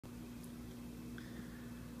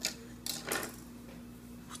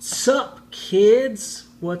Sup, kids?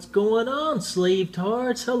 What's going on, slave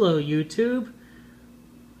tards? Hello, YouTube.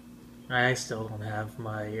 I still don't have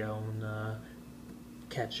my own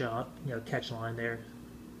catch line there.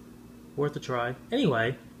 Worth a try.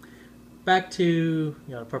 Anyway, back to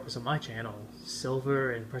the purpose of my channel: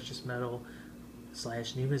 silver and precious metal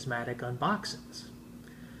 / numismatic unboxings.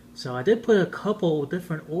 So I did put a couple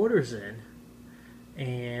different orders in,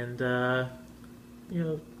 and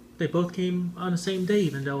they both came on the same day,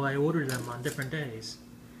 even though I ordered them on different days.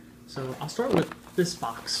 So I'll start with this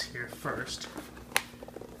box here first.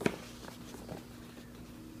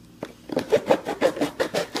 I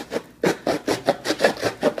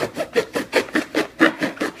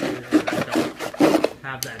don't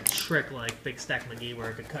have that trick like Big Stack McGee where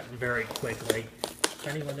I could cut very quickly. If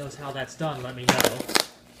anyone knows how that's done, let me know.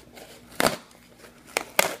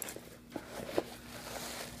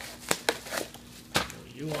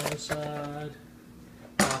 You on the side,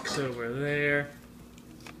 box over there.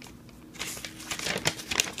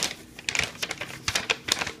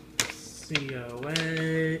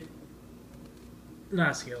 COA,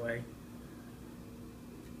 not COA.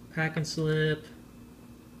 Pack and slip.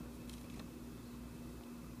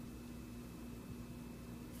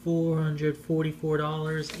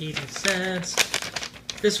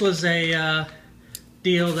 $444.80. This was a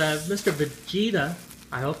deal that MrVegiita,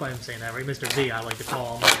 I hope I'm saying that right, Mr. V, I like to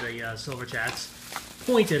call him in the Silver Chats,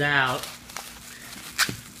 pointed out.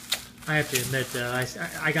 I have to admit,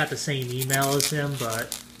 I got the same email as him,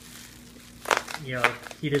 but,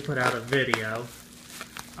 he did put out a video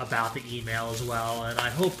about the email as well, and I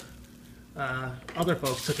hope other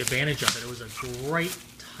folks took advantage of it. It was a great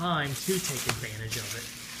time to take advantage of it,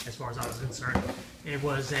 as far as I was concerned. It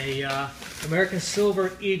was a American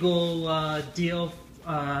Silver Eagle deal.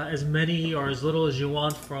 As many or as little as you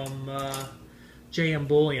want from JM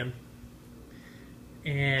Bullion,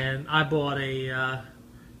 and I bought a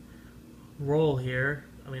roll here.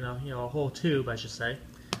 I mean, a whole tube, I should say,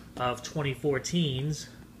 of 2014s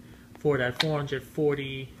for that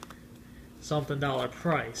 $440-something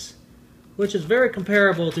price, which is very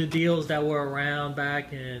comparable to deals that were around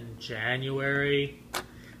back in January.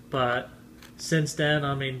 But since then,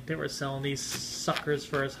 I mean, they were selling these suckers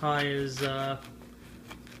for as high as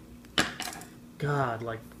God,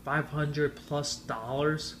 like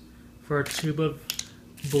 $500+ for a tube of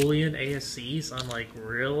bullion ASEs. I'm like,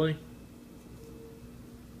 really?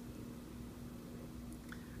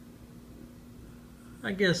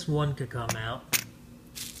 I guess one could come out.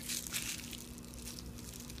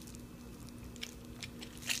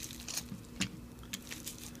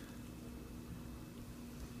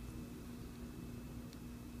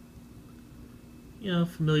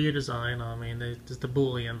 Familiar design. I mean, it's the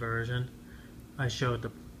bullion version. I showed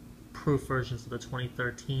the proof versions of the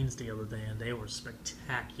 2013s the other day, and they were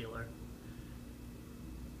spectacular.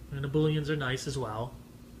 And the bullions are nice as well.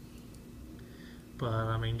 But,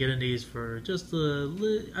 I mean, getting these for just I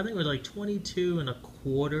think it was like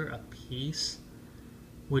 $22.25 a piece,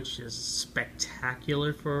 which is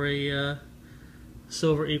spectacular for a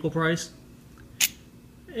silver equal price.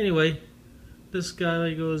 Anyway, this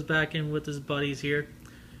guy goes back in with his buddies here,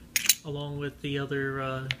 along with the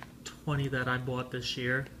other 20 that I bought this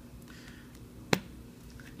year.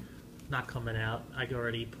 Not coming out. I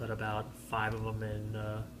already put about 5 of them in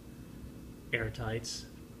airtights.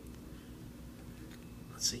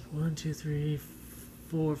 Let's see. 1, 2, 3,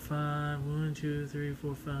 4, 5. 1, 2, 3,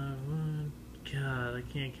 4, 5. 1. God, I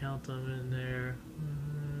can't count them in there.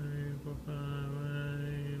 1, 4, 5.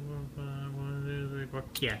 1, 5. 1, 2, 3, 4.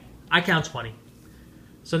 Yeah, I count 20.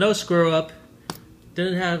 So no screw up.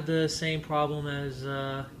 Didn't have the same problem as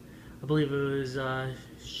I believe it was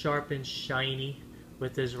Sharp and Shiny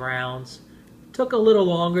with his rounds. Took a little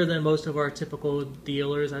longer than most of our typical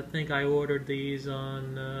dealers. I think I ordered these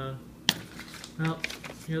on,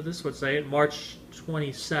 this would say it, March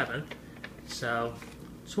 27th. So,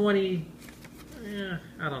 20,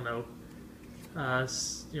 I don't know.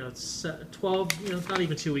 It's 12, not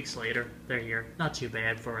even 2 weeks later, they're here. Not too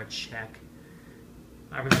bad for a check.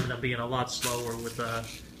 I remember them being a lot slower with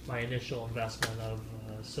my initial investment of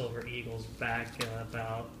Silver Eagles back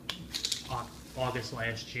about August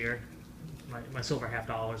last year. My silver $half,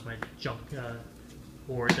 my junk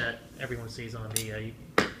board that everyone sees on the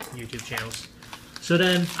YouTube channels. So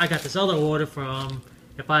then I got this other order from,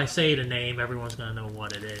 if I say the name, everyone's going to know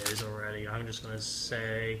what it is already. I'm just going to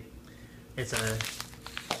say it's a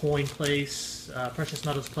coin place, precious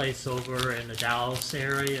metals place over in the Dallas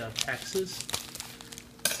area of Texas.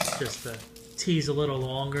 Just to tease a little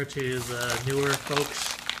longer to the newer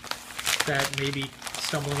folks that may be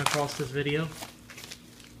stumbling across this video.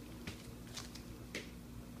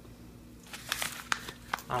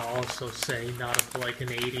 I'll also say Not a Polite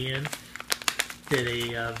Canadian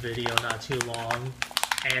did a video not too long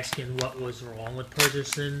asking what was wrong with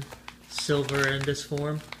purchasing silver in this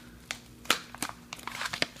form.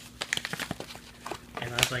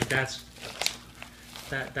 And I think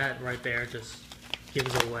that right there just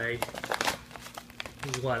gives away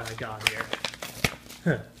what I got here.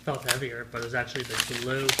 Felt heavier, but it was actually the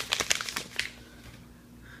glue.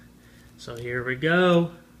 So here we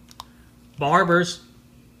go. Barbers.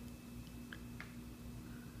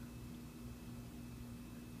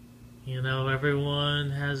 You know, everyone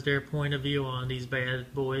has their point of view on these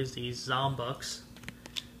bad boys, these Zombucks.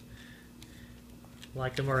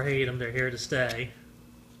 Like them or hate them, they're here to stay.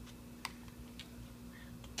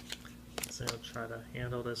 So I'll try to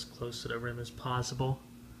handle this close to the rim as possible.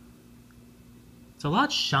 It's a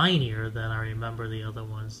lot shinier than I remember the other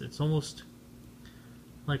ones. It's almost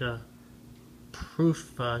like a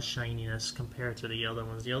proof shininess compared to the other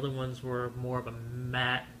ones. The other ones were more of a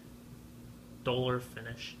matte, duller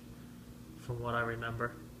finish, from what I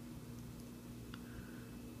remember.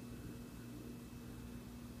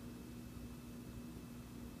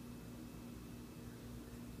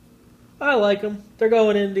 I like them. They're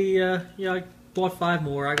going in the, yeah, I bought 5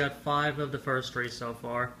 more. I got 5 of the first 3 so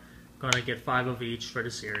far. Gonna get 5 of each for the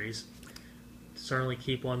series. Certainly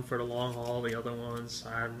keep one for the long haul. The other ones,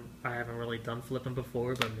 I haven't really done flipping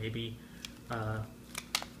before, but maybe an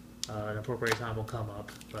appropriate time will come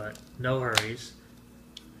up. But no hurries.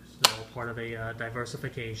 It's all part of a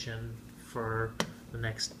diversification for the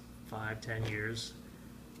next 5-10 years.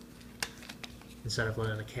 Instead of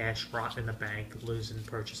letting the cash rot in the bank, losing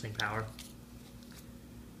purchasing power.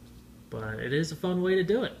 But it is a fun way to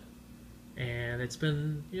do it. And it's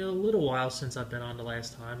been, you know, a little while since I've been on the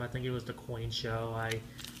last time. I think it was the coin show. I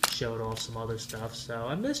showed off some other stuff, so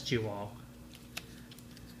I missed you all.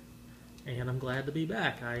 And I'm glad to be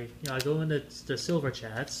back. I go into the silver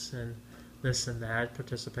chats and this and that,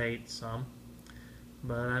 participate some.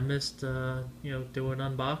 But I missed, doing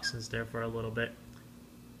unboxings there for a little bit.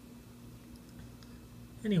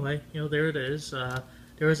 Anyway, there it is.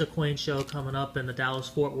 There is a coin show coming up in the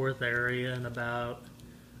Dallas-Fort Worth area in about,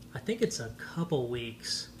 I think it's a couple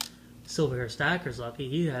weeks. Silver Hair Stacker's lucky.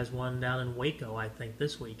 He has one down in Waco, I think,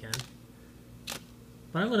 this weekend.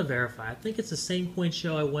 But I'm going to verify. I think it's the same coin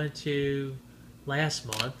show I went to last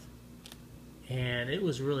month. And it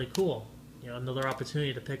was really cool. Another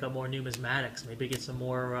opportunity to pick up more numismatics. Maybe get some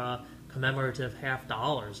more commemorative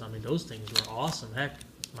 $50. I mean, those things were awesome. Heck,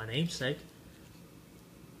 my namesake.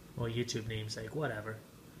 Well, YouTube namesake, whatever.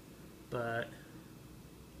 But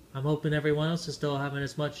I'm hoping everyone else is still having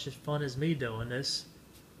as much fun as me doing this.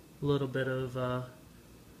 A little bit of, a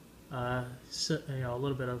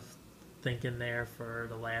little bit of thinking there for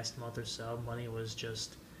the last month or so. Money was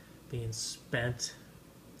just being spent,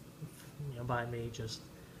 by me just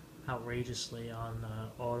outrageously on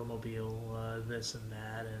automobile, this and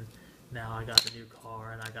that, and now I got the new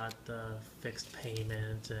car and I got the fixed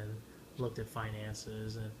payment and looked at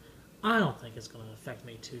finances, and I don't think it's going to affect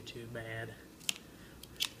me too bad.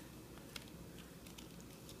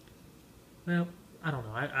 Well, I don't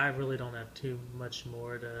know. I really don't have too much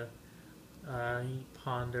more to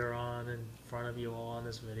ponder on in front of you all on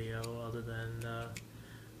this video, other than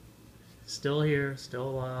still here, still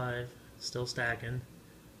alive, still stacking,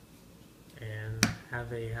 and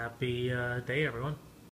have a happy day, everyone.